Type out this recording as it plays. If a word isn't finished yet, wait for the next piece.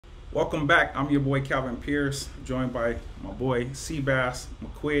Welcome back. I'm your boy Calvin Pierce, joined by my boy Sebastian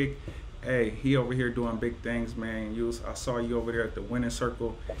McQuigg. Hey, he over here doing big things, man. I saw you over there at the winning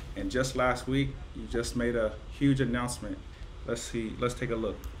circle, and just last week you just made a huge announcement. Let's see. Let's take a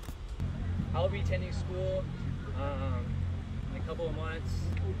look. I'll be attending school in a couple of months.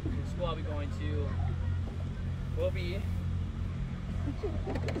 The school I'll be going to will be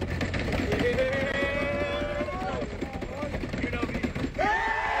UNLV.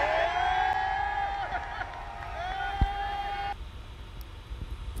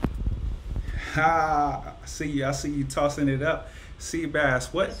 Ha! I see you tossing it up.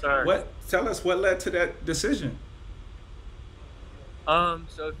 Seabass, Yes, sir. Tell us what led to that decision.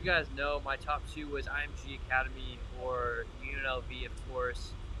 So if you guys know, my top two was IMG Academy or UNLV, of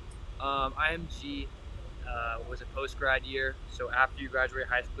course. IMG was a post-grad year, so after you graduate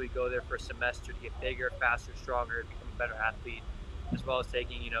high school, you go there for a semester to get bigger, faster, stronger, become a better athlete, as well as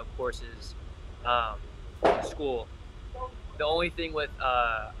taking, courses in school. The only thing with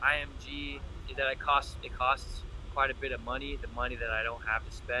IMG is that it costs quite a bit of money, the money that I don't have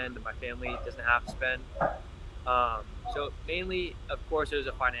to spend, that my family doesn't have to spend. So mainly, of course, it was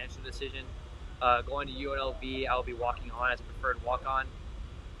a financial decision. Going to UNLV, I'll be walking on as a preferred walk-on,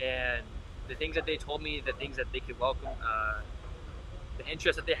 and the things that they told me, the things that they could welcome, the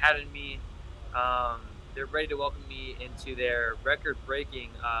interest that they had in me, they're ready to welcome me into their record-breaking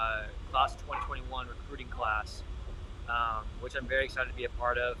class 2021 recruiting class, which I'm very excited to be a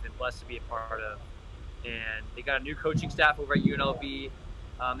part of and blessed to be a part of. And they got a new coaching staff over at UNLV.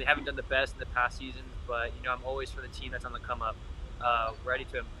 They haven't done the best in the past seasons, but I'm always for the team that's on the come up, ready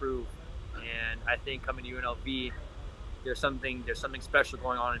to improve. And I think coming to UNLV, there's something special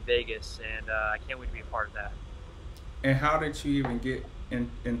going on in Vegas, and I can't wait to be a part of that. And how did you even get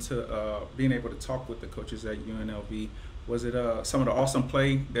into being able to talk with the coaches at UNLV? Was it some of the awesome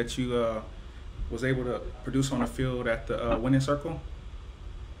play that you was able to produce on the field at the winning circle?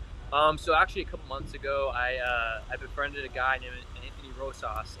 So actually, a couple months ago, I befriended a guy named Anthony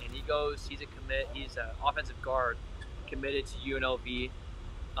Rosas, and he's an offensive guard committed to UNLV,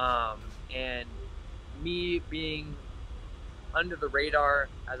 and me being under the radar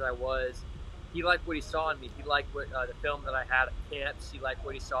as I was, he liked what he saw in me. He liked the film that I had at camps. He liked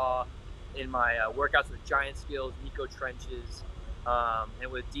what he saw in my workouts with giant skills, Nico trenches,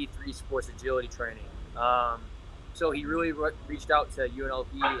 and with D3 sports agility training. So he really reached out to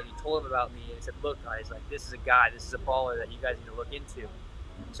UNLV and he told him about me and he said, "Look, guys, like this is a guy, this is a baller that you guys need to look into."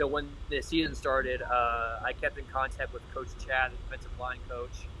 So when the season started, I kept in contact with Coach Chad, the defensive line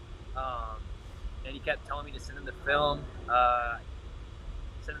coach, and he kept telling me to send him the film,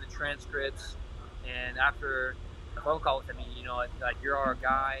 send him the transcripts. And after a phone call with him, like you're our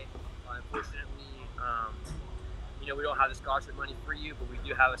guy. Unfortunately, we don't have the scholarship money for you, but we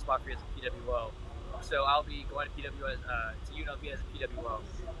do have a spot for you as a PWO. So I'll be going to UNLV as a PWO.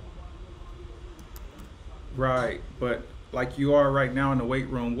 Right, but like you are right now in the weight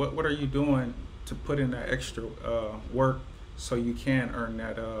room, what are you doing to put in that extra work so you can earn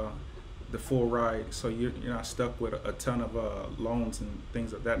that the full ride, so you're not stuck with a ton of loans and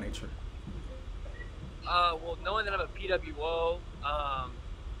things of that nature? Well, knowing that I'm a PWO,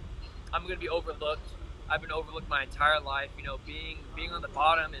 I'm going to be overlooked. I've been overlooked my entire life. Being on the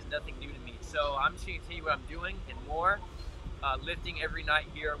bottom is nothing new to me. So I'm just going to continue what I'm doing and more. Lifting every night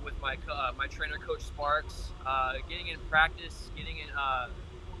here with my trainer, Coach Sparks. Getting in practice, getting in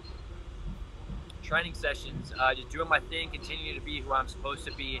training sessions. Just doing my thing, continuing to be who I'm supposed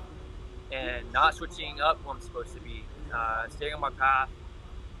to be, and not switching up who I'm supposed to be. Staying on my path.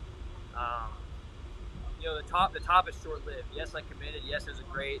 The top is short-lived. Yes, I committed. Yes, it was a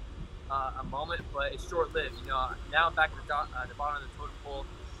great a moment, but it's short-lived. Now I'm back at the bottom of the totem pole.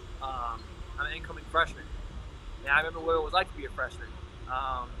 I'm an incoming freshman, and I remember what it was like to be a freshman.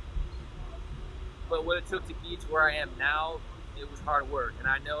 But what it took to be to where I am now, it was hard work, and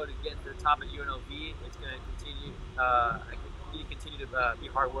I know to get to the top of UNLV, it's going to continue. I need to continue to be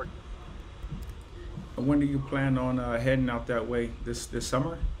hard working. When do you plan on heading out that way? This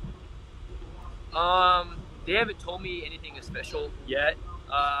summer? They haven't told me anything official yet,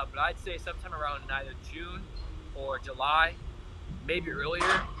 but I'd say sometime around either June or July, maybe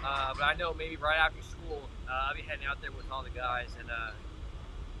earlier. But I know maybe right after school, I'll be heading out there with all the guys and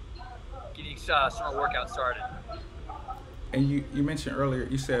getting summer workout started. And you mentioned earlier,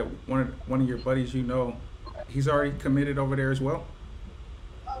 you said one of your buddies, he's already committed over there as well?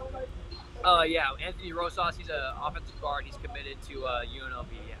 Yeah, Anthony Rosas, he's an offensive guard. He's committed to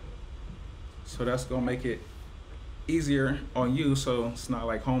UNLV, yeah. So that's going to make it easier on you, so it's not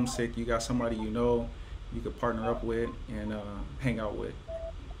like homesick. You got somebody you could partner up with and hang out with.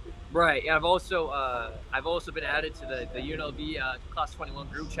 Right. And I've also been added to the UNLV Class 21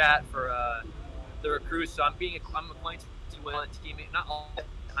 group chat for the recruits. So I'm acquainted with all the teammates. Not all.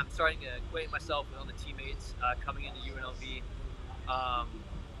 I'm starting to acquaint myself with all the teammates coming into UNLV. Um,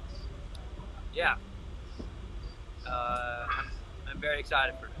 yeah. I'm very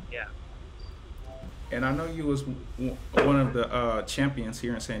excited for it. Yeah. And I know you was one of the champions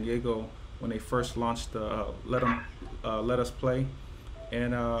here in San Diego when they first launched the Let Us Play.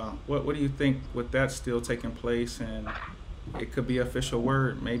 And what do you think with that still taking place, and it could be official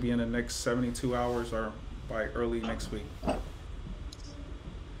word maybe in the next 72 hours or by early next week? You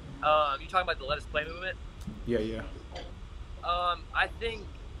talking about the Let Us Play movement? Yeah, yeah. I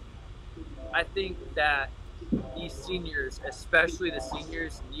think that these seniors, especially the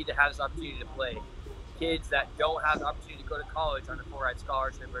seniors, need to have this opportunity to play. Kids that don't have the opportunity to go to college on a full-ride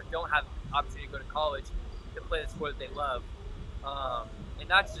scholarship or don't have the opportunity to go to college to play the sport that they love. And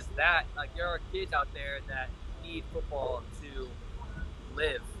not just that, like there are kids out there that need football to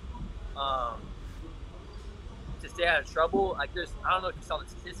live, um, to stay out of trouble. Like I don't know if you saw the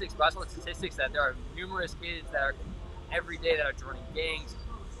statistics, but I saw the statistics that there are numerous kids that are every day that are joining gangs,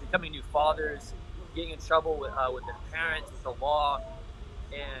 becoming new fathers, getting in trouble with their parents, with the law,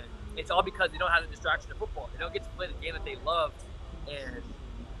 and it's all because they don't have the distraction of football. They don't get to play the game that they love, and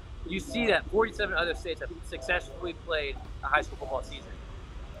you see that 47 other states have successfully played a high school football season.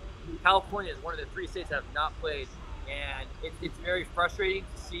 California is one of the 3 states that have not played, and it's very frustrating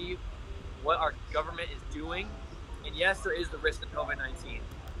to see what our government is doing. And yes, there is the risk of COVID-19.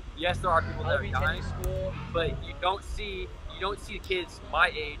 Yes, there are people that are dying, but you don't see kids my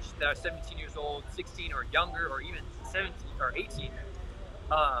age that are 17 years old, 16 or younger, or even 17 or 18,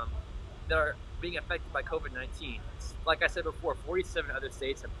 um, that are being affected by COVID-19. Like I said before, 47 other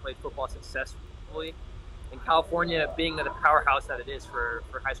states have played football successfully, and California, being the powerhouse that it is for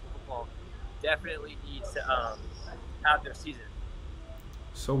high school football, definitely needs to have their season.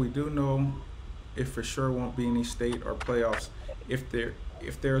 So we do know it for sure won't be any state or playoffs.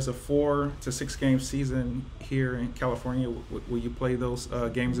 If there's a 4 to 6 game season here in California, will you play those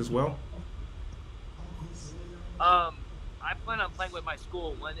games as well? I plan on playing with my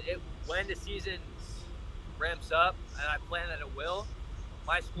school when the season ramps up, and I plan that it will.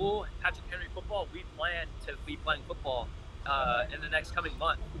 My school, Patrick Henry football, we plan to be playing football in the next coming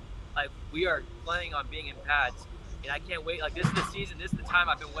month. Like we are planning on being in pads, and I can't wait. Like this is the season, this is the time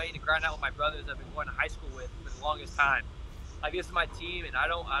I've been waiting to grind out with my brothers I've been going to high school with for the longest time. Like this is my team, and I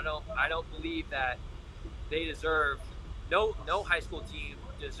don't believe that they deserve. No high school team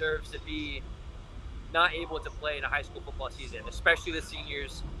deserves to be not able to play in a high school football season, especially the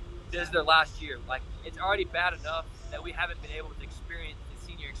seniors. This is their last year. Like it's already bad enough that we haven't been able to experience the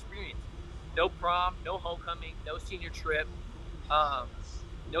senior experience. No prom, no homecoming, no senior trip, um,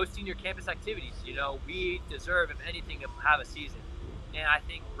 no senior campus activities. We deserve, if anything, to have a season. And I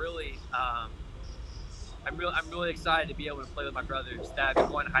think really, I'm really excited to be able to play with my brothers that I've been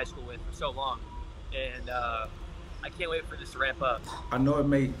going to high school with for so long, and I can't wait for this to ramp up. I know it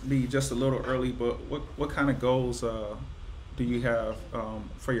may be just a little early, but what kind of goals do you have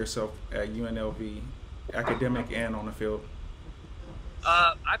for yourself at UNLV, academic and on the field?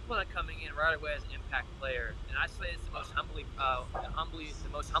 I plan on coming in right away as an impact player, and I say this the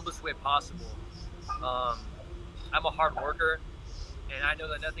most humblest way possible. Um, I'm a hard worker, and I know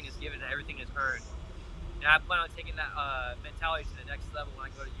that nothing is given and everything is earned. And I plan on taking that mentality to the next level when I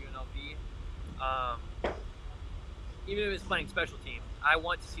go to UNLV. Even if it's playing special teams, I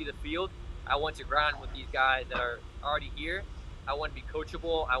want to see the field. I want to grind with these guys that are already here. I want to be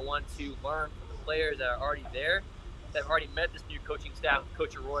coachable. I want to learn from the players that are already there, that have already met this new coaching staff,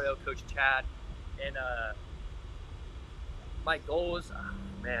 Coach Arroyo, Coach Chad. And my goals,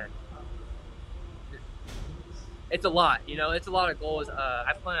 man, it's a lot. It's a lot of goals.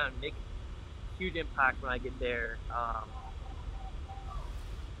 I plan on making huge impact when I get there.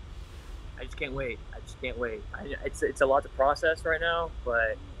 I just can't wait. I just can't wait. It's a lot to process right now,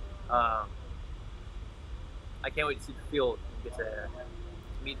 but I can't wait to see the field and get to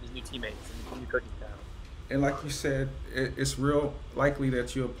meet these new teammates and the new coaching staff. And like you said, it's real likely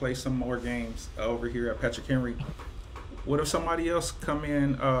that you'll play some more games over here at Patrick Henry. What if somebody else come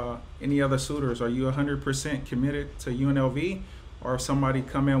in, any other suitors? Are you 100% committed to UNLV? Or if somebody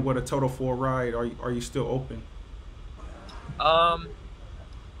come in with a total full ride, are you still open? I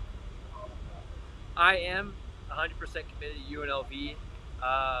am 100% committed to UNLV.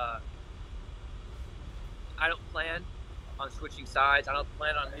 I don't plan on switching sides. I don't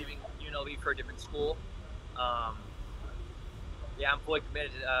plan on leaving UNLV for a different school. Yeah, I'm fully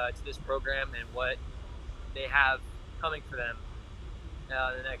committed to this program and what they have coming for them,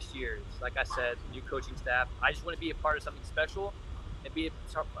 the next years. Like I said, new coaching staff. I just want to be a part of something special and be a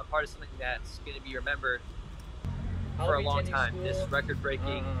part of something that's going to be remembered for a long time. This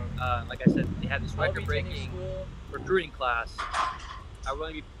record-breaking, like I said, they have this record-breaking recruiting class. I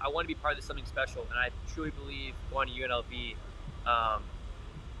want to be part of this something special, and I truly believe going to UNLV,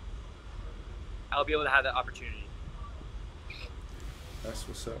 I'll be able to have that opportunity. That's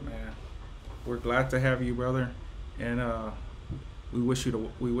what's up, man. We're glad to have you, brother, and we wish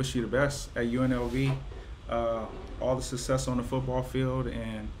you the best at UNLV. All the success on the football field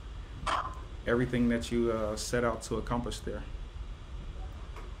and everything that you set out to accomplish there.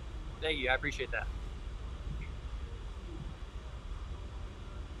 Thank you. I appreciate that.